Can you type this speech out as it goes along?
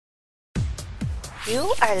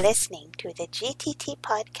You are listening to the GTT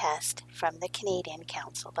podcast from the Canadian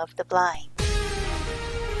Council of the Blind.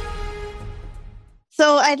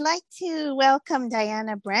 So I'd like to welcome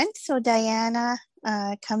Diana Brent. So Diana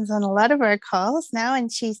comes on a lot of our calls now,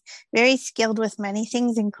 and she's very skilled with many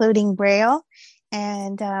things, including Braille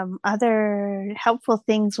and other helpful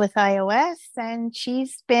things with iOS. And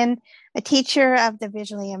she's been a teacher of the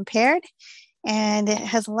visually impaired, and it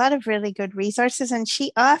has a lot of really good resources. And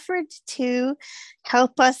she offered to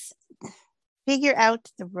help us figure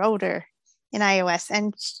out the rotor in iOS.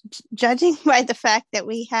 And judging by the fact that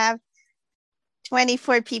we have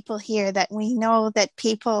 24 people here, that we know that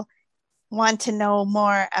people want to know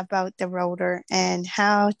more about the rotor and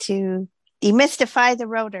how to demystify the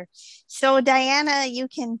rotor. So Diana, you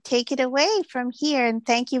can take it away from here. And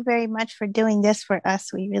thank you very much for doing this for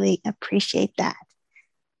us. We really appreciate that.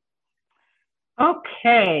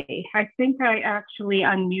 Okay, I think I actually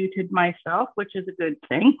unmuted myself, which is a good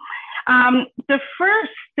thing. The first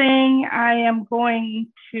thing I am going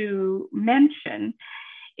to mention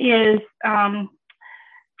is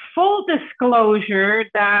full disclosure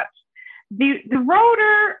that the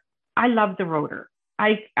rotor, I love the rotor.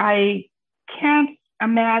 I can't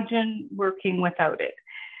imagine working without it,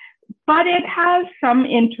 but it has some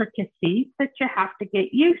intricacies that you have to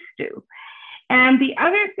get used to. And the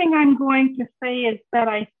other thing I'm going to say is that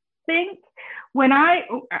I think when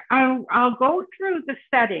I'll go through the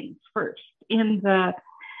settings first in the,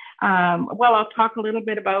 I'll talk a little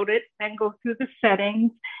bit about it, then go through the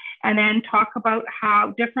settings, and then talk about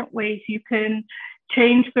how different ways you can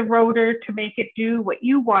change the rotor to make it do what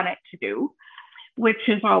you want it to do, which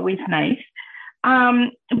is always nice.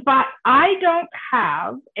 But I don't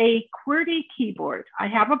have a QWERTY keyboard. I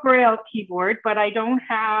have a Braille keyboard, but I don't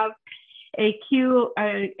have a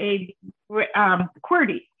QWERTY.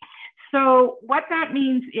 So what that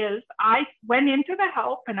means is I went into the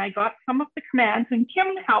help and I got some of the commands, and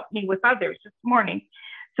Kim helped me with others this morning.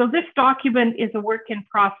 So this document is a work in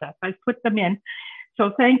process. I put them in.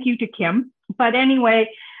 So thank you to Kim. But anyway,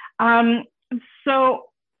 so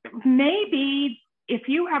maybe if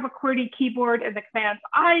you have a QWERTY keyboard and the commands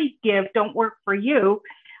I give don't work for you,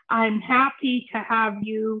 I'm happy to have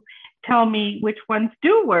you tell me which ones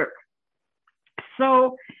do work.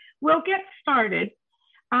 So we'll get started.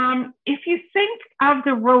 If you think of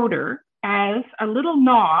the rotor as a little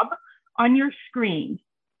knob on your screen,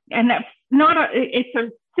 and that's not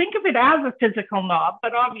think of it as a physical knob,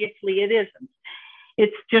 but obviously it isn't.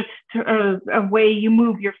 It's just a way you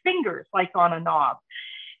move your fingers like on a knob.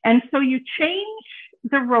 And so you change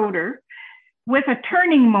the rotor with a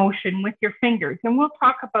turning motion with your fingers. And we'll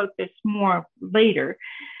talk about this more later.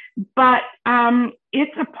 But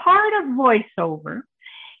it's a part of voiceover,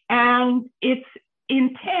 and its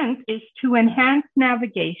intent is to enhance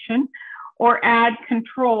navigation or add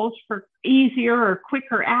controls for easier or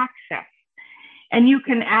quicker access. And you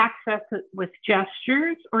can access it with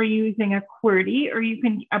gestures or using a QWERTY, or you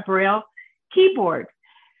can a Braille keyboard.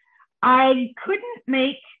 I couldn't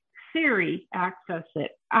make Siri access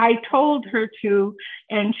it. I told her to,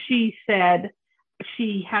 and she said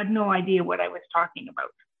she had no idea what I was talking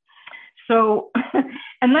about. So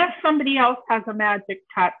unless somebody else has a magic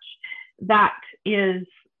touch, that is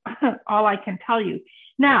all I can tell you.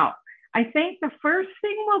 Now, I think the first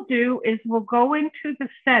thing we'll do is we'll go into the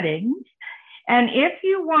settings. And if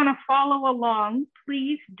you want to follow along,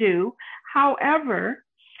 please do. However,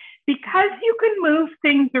 because you can move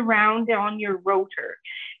things around on your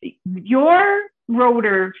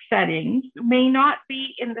rotor settings may not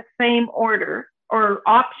be in the same order, or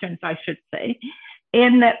options, I should say,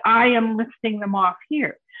 in that I am listing them off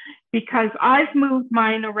here, because I've moved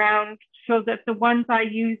mine around so that the ones I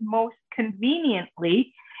use most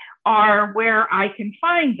conveniently are where I can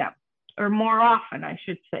find them, or more often, I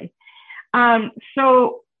should say.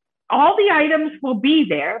 So all the items will be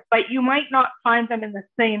there, but you might not find them in the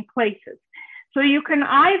same places. So you can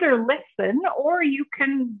either listen, or you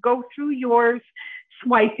can go through yours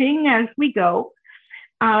swiping as we go.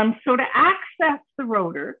 So to access the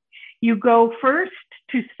rotor, you go first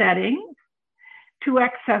to settings, to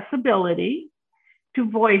accessibility, to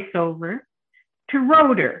voiceover, to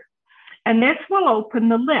rotor, and this will open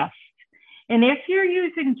the list. And if you're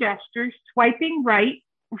using gestures, swiping right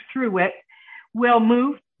through it will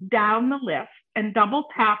move down the list, and double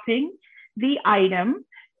tapping the item,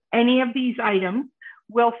 any of these items,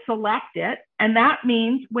 will select it. And that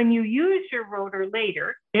means when you use your rotor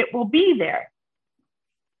later, it will be there.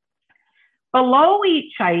 Below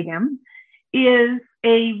each item is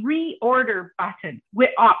a reorder button with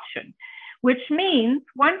option, which means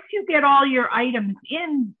once you get all your items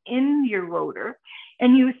in your rotor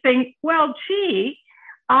and you think, well, gee,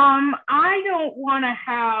 I don't want to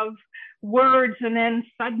have words and then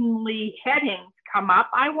suddenly headings come up.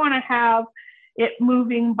 I want to have it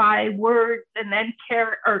moving by words and then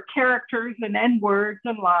characters and then words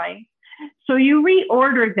and lines. So you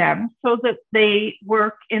reorder them so that they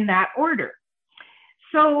work in that order.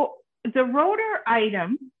 So the rotor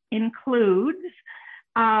item includes,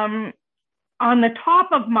 on the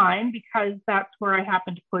top of mine, because that's where I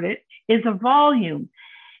happen to put it, is a volume.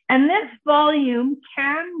 And this volume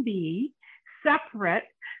can be separate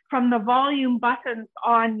from the volume buttons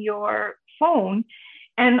on your phone.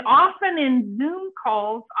 And often in Zoom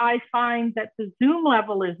calls, I find that the Zoom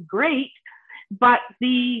level is great, but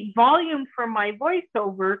the volume for my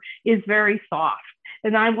voiceover is very soft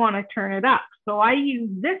and I want to turn it up. So I use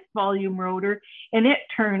this volume rotor and it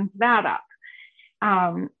turns that up.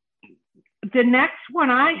 The next one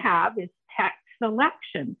I have is text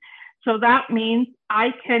selection. So that means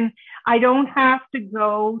I don't have to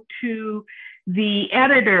go to the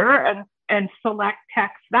editor and select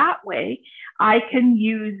text that way. I can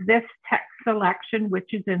use this text selection,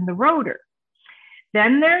 which is in the rotor.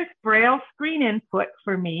 Then there's Braille screen input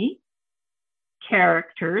for me,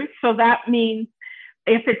 characters. So that means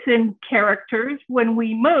if it's in characters, when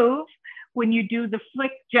we move, when you do the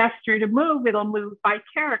flick gesture to move, it'll move by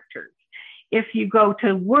characters. If you go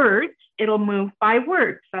to words, it'll move by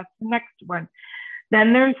words. That's the next one.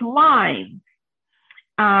 Then there's lines.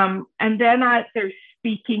 And then there's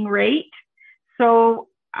speaking rate. So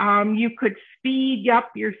you could speed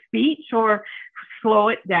up your speech or slow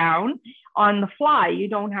it down on the fly. You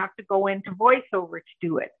don't have to go into voiceover to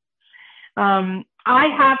do it. I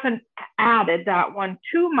haven't added that one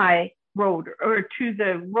to my rotor or to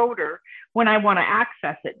the rotor when I want to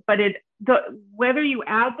access it, but whether you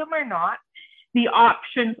add them or not, the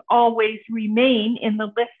options always remain in the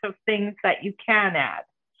list of things that you can add.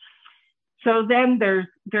 So then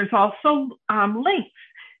there's also links.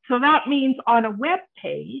 So that means on a web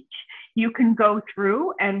page, you can go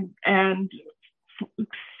through and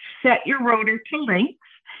set your rotor to links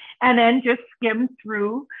and then just skim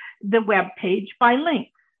through the web page by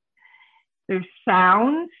links. There's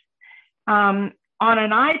sounds. On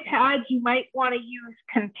an iPad, you might want to use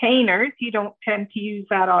containers. You don't tend to use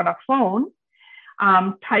that on a phone.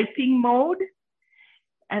 Typing mode,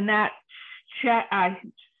 and that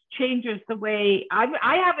changes the way,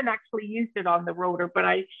 I haven't actually used it on the rotor, but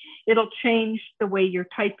it'll change the way your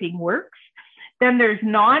typing works. Then there's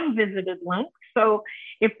non-visited links. So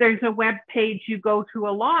if there's a web page you go to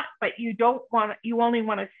a lot, but you only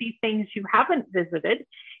want to see things you haven't visited,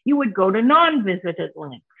 you would go to non-visited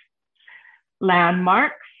links.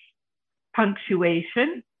 Landmarks,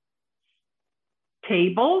 punctuation,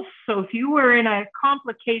 tables. So if you were in a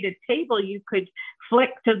complicated table, you could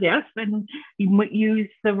flick to this and you use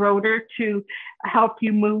the rotor to help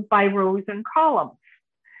you move by rows and columns.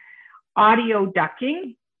 Audio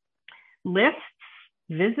ducking, lists,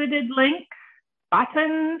 visited links,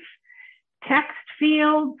 buttons, text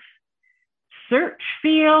fields, search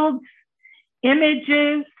fields,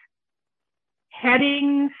 images,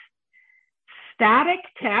 headings, static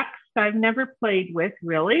text. I've never played with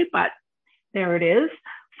really, but there it is.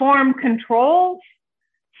 Form controls,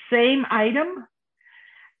 same item.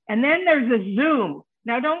 And then there's a zoom.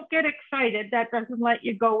 Now don't get excited. That doesn't let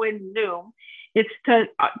you go in Zoom. It's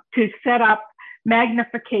to set up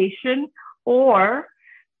magnification or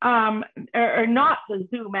not the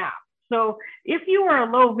Zoom app. So if you are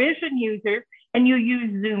a low vision user and you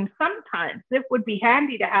use Zoom sometimes, it would be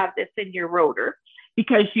handy to have this in your rotor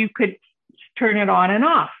because you could turn it on and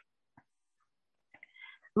off.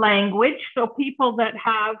 Language, so people that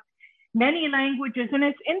have many languages, and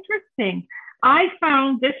it's interesting. I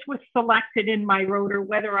found this was selected in my rotor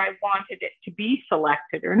whether I wanted it to be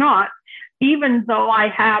selected or not, even though I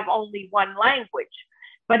have only one language,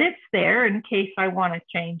 but it's there in case I want to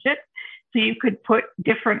change it. So you could put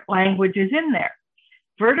different languages in there.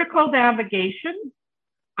 Vertical navigation,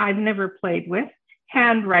 I've never played with.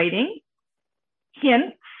 Handwriting,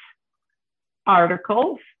 hints,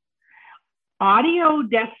 articles, audio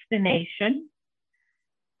destination,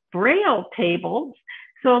 Braille tables.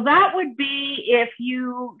 So that would be if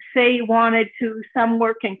you say you wanted to some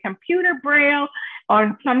work in computer Braille,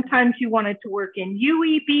 or sometimes you wanted to work in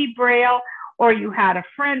UEB Braille, or you had a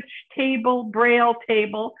French table, Braille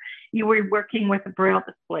table, you were working with a Braille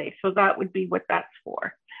display. So that would be what that's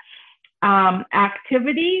for.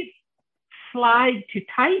 Activities, slide to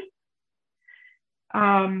type,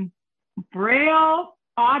 Braille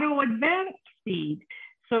auto advanced speed.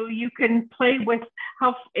 So you can play with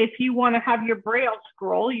how, if you want to have your braille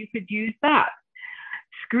scroll, you could use that.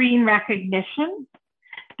 Screen recognition,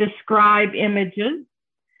 describe images,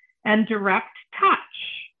 and direct touch.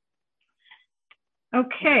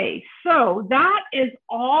 Okay, so that is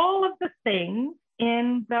all of the things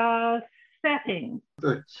in the settings.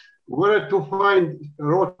 Where to find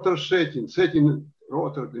rotor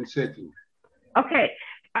rotor in setting? Okay,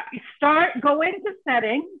 go into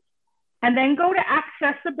settings, and then go to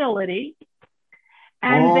accessibility,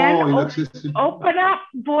 and then open up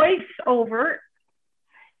voiceover.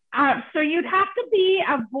 So you'd have to be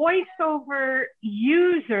a voiceover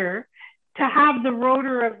user to have the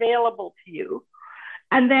rotor available to you.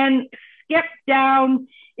 And then skip down,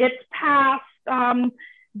 it's past,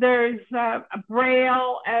 there's a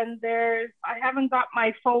braille, and there's, I haven't got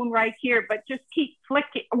my phone right here, but just keep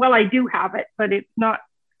flicking. Well, I do have it, but it's not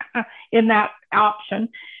in that option.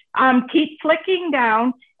 Keep flicking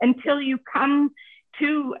down until you come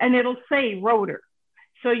to, and it'll say rotor.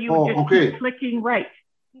 So you keep flicking right.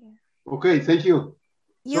 Okay, thank you.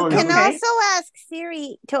 You can also ask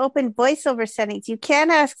Siri to open voiceover settings. You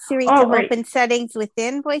can ask Siri to open settings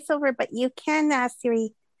within voiceover, but you can ask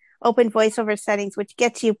Siri open voiceover settings, which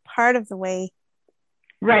gets you part of the way.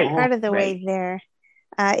 Part of the way there,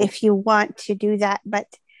 if you want to do that.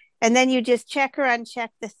 And then you just check or uncheck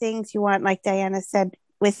the things you want, like Diana said.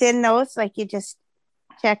 Within those, like, you just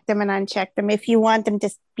check them and uncheck them if you want them to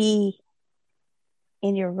be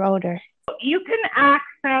in your rotor. You can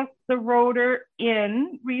access the rotor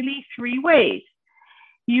in really 3 ways.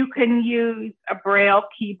 You can use a braille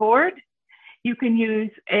keyboard. You can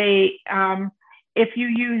use if you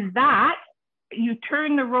use that, you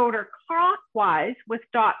turn the rotor clockwise with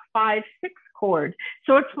 .56 cord.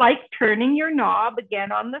 So it's like turning your knob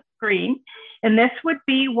again on the screen. And this would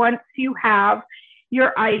be once you have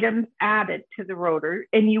your items added to the rotor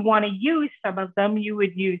and you want to use some of them, you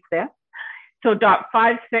would use this. So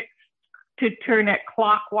 .56 to turn it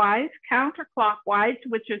clockwise, counterclockwise,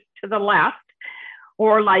 which is to the left,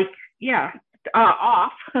 or like,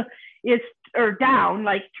 off is, or down,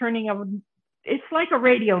 like turning it's like a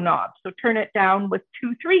radio knob. So turn it down with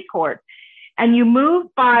 2/3 cord. And you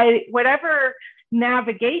move by whatever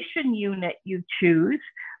navigation unit you choose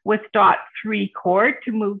with .3 cord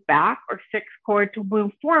to move back or 6 cord to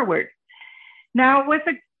move forward. Now with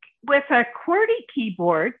a QWERTY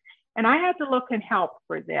keyboard, and I had to look and help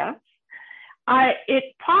for this,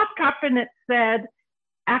 it popped up and it said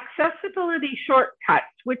accessibility shortcuts,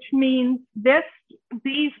 which means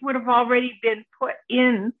these would have already been put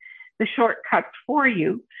in the shortcuts for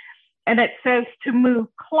you. And it says to move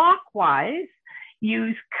clockwise,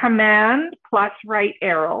 use command plus right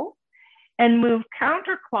arrow, and move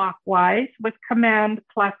counterclockwise with command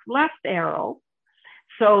plus left arrow.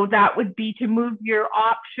 So that would be to move your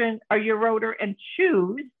option or your rotor and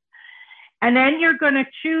choose. And then you're going to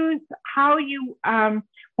choose how you,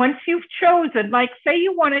 once you've chosen, like say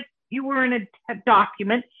you were in a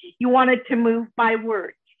document, you wanted to move by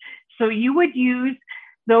words. So you would use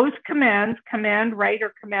those commands, command right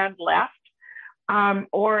or command left.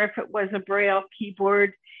 Or if it was a braille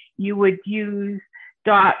keyboard, you would use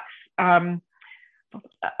dots 3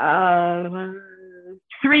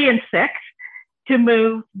 and 6 to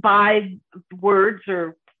move by words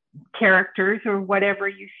or characters or whatever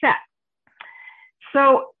you set.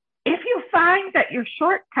 So if you find that your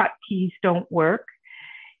shortcut keys don't work,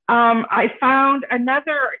 I found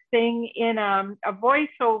another thing in a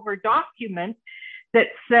voiceover document that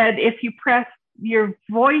said if you press your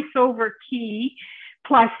voiceover key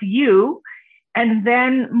plus U and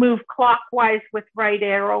then move clockwise with right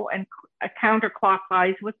arrow and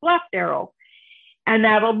counterclockwise with left arrow, and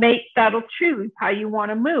that'll choose how you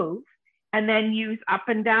want to move, and then use up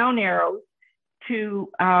and down arrows to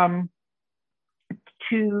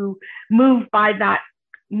move by that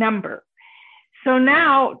number. So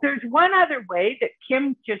now there's one other way that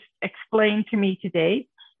Kim just explained to me today.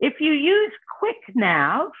 If you use quick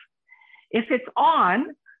nav, if it's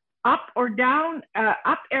on, up or down,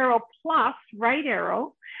 up arrow plus right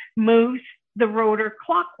arrow moves the rotor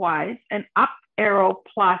clockwise, and up arrow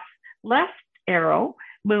plus left arrow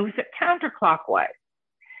moves it counterclockwise.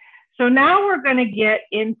 So now we're going to get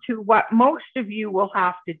into what most of you will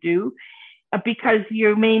have to do, because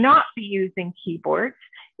you may not be using keyboards,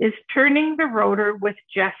 is turning the rotor with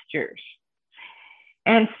gestures.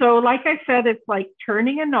 And so, like I said, it's like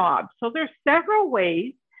turning a knob. So there's several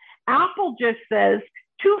ways. Apple just says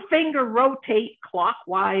 2-finger rotate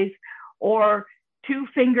clockwise, or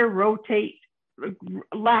 2-finger rotate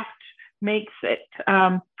left makes it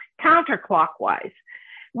counterclockwise,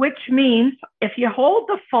 which means if you hold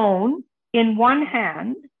the phone in one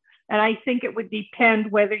hand, and I think it would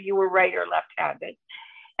depend whether you were right or left-handed,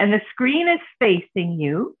 and the screen is facing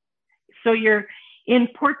you, so you're in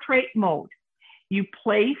portrait mode. You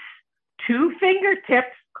place two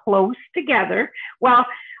fingertips close together. Well,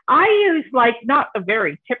 I use like not the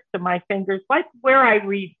very tips of my fingers, like where I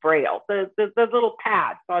read Braille, the little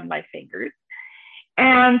pads on my fingers.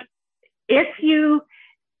 And if you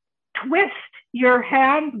twist your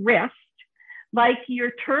hand wrist like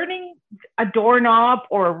you're turning a doorknob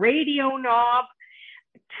or a radio knob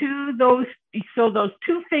to those, so those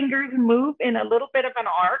two fingers move in a little bit of an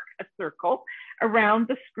arc, a circle around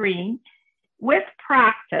the screen. With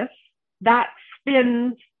practice, that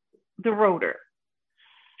spins the rotor.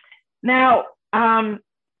 Now,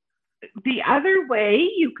 the other way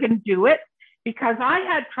you can do it, because I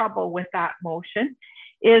had trouble with that motion,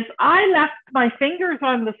 is I left my fingers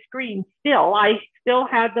on the screen still. I still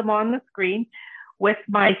had them on the screen with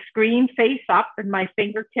my screen face up and my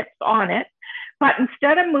fingertips on it. But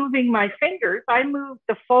instead of moving my fingers, I moved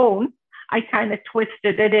the phone. I kind of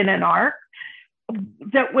twisted it in an arc.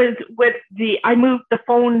 That was with I moved the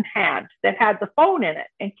phone hand that had the phone in it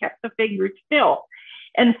and kept the fingers still.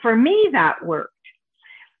 And for me, that worked.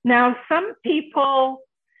 Now, some people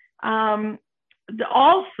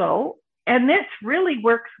also, and this really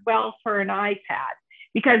works well for an iPad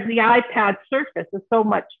because the iPad surface is so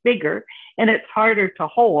much bigger and it's harder to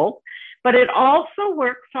hold, but it also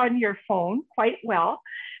works on your phone quite well.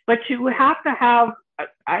 But you have to have,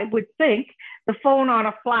 I would think, the phone on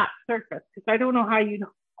a flat surface, because I don't know how you'd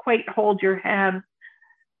quite hold your hand.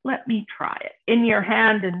 Let me try it in your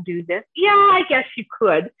hand and do this. Yeah, I guess you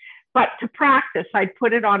could, but to practice, I'd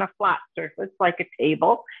put it on a flat surface like a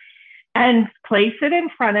table and place it in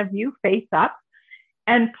front of you face up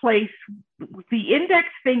and place the index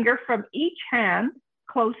finger from each hand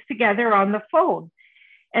close together on the phone.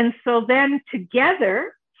 And so then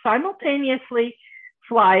together, simultaneously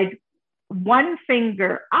slide one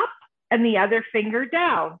finger up and the other finger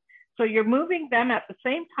down. So you're moving them at the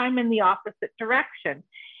same time in the opposite direction.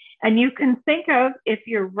 And you can think of, if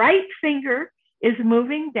your right finger is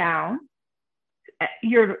moving down,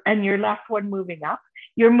 and your left one moving up,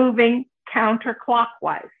 you're moving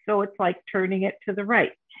counterclockwise. So it's like turning it to the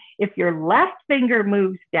right. If your left finger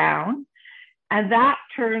moves down, and that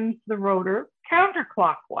turns the rotor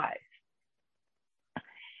counterclockwise.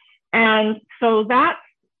 And so that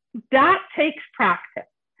takes practice.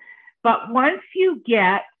 But once you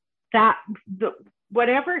get that,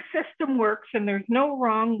 whatever system works, and there's no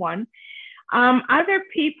wrong one, other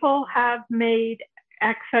people have made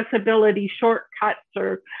accessibility shortcuts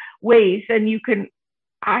or ways, and you can,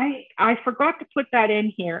 I forgot to put that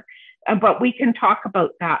in here, but we can talk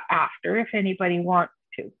about that after if anybody wants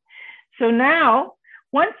to. So now,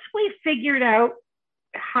 once we figured out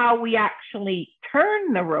how we actually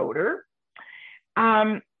turn the rotor,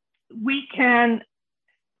 we can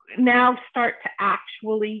now start to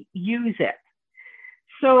actually use it.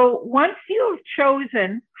 So once you've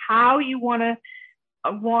chosen how you want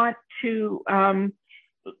to,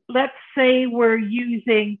 let's say we're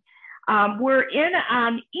using, we're in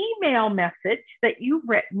an email message that you've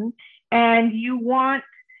written and you want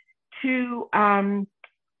to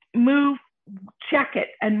check it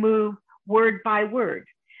and move word by word.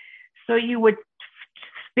 So you would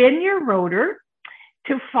spin your rotor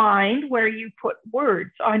to find where you put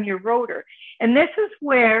words on your rotor. And this is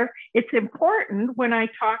where it's important when I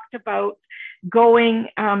talked about going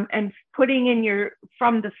and putting in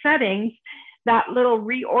from the settings, that little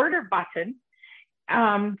reorder button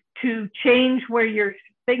to change where your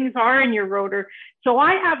things are in your rotor. So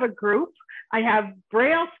I have a group, I have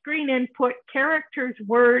Braille screen input, characters,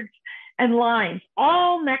 words, and lines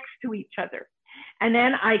all next to each other. And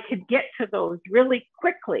then I could get to those really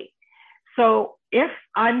quickly. So if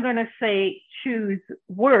I'm going to say choose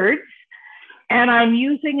words and I'm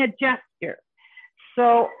using a gesture,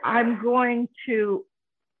 so I'm going to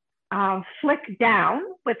flick down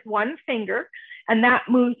with one finger and that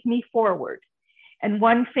moves me forward, and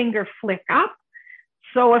one finger flick up.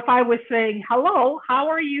 So if I was saying, hello, how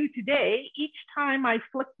are you today? Each time I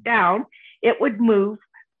flick down, it would move,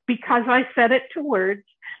 because I set it to words,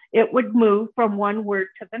 it would move from one word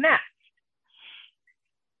to the next.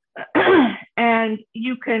 And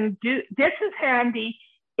you can do, this is handy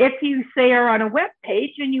if you say are on a web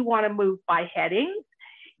page and you want to move by headings.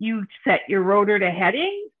 You set your rotor to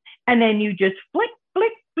headings and then you just flick,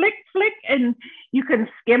 flick, flick, flick, and you can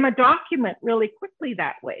skim a document really quickly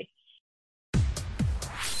that way.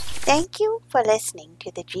 Thank you for listening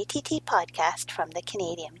to the GTT podcast from the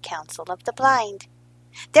Canadian Council of the Blind.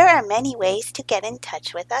 There are many ways to get in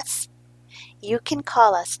touch with us. You can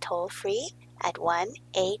call us toll-free at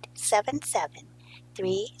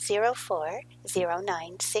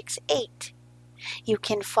 1-877-304-0968. You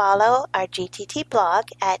can follow our GTT blog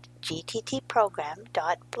at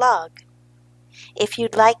gttprogram.blog. If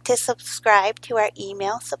you'd like to subscribe to our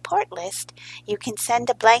email support list, you can send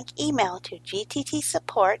a blank email to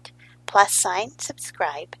gttsupport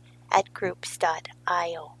 +subscribe at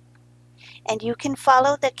groups.io. And you can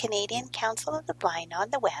follow the Canadian Council of the Blind on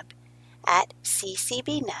the web at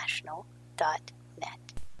ccbnational.net.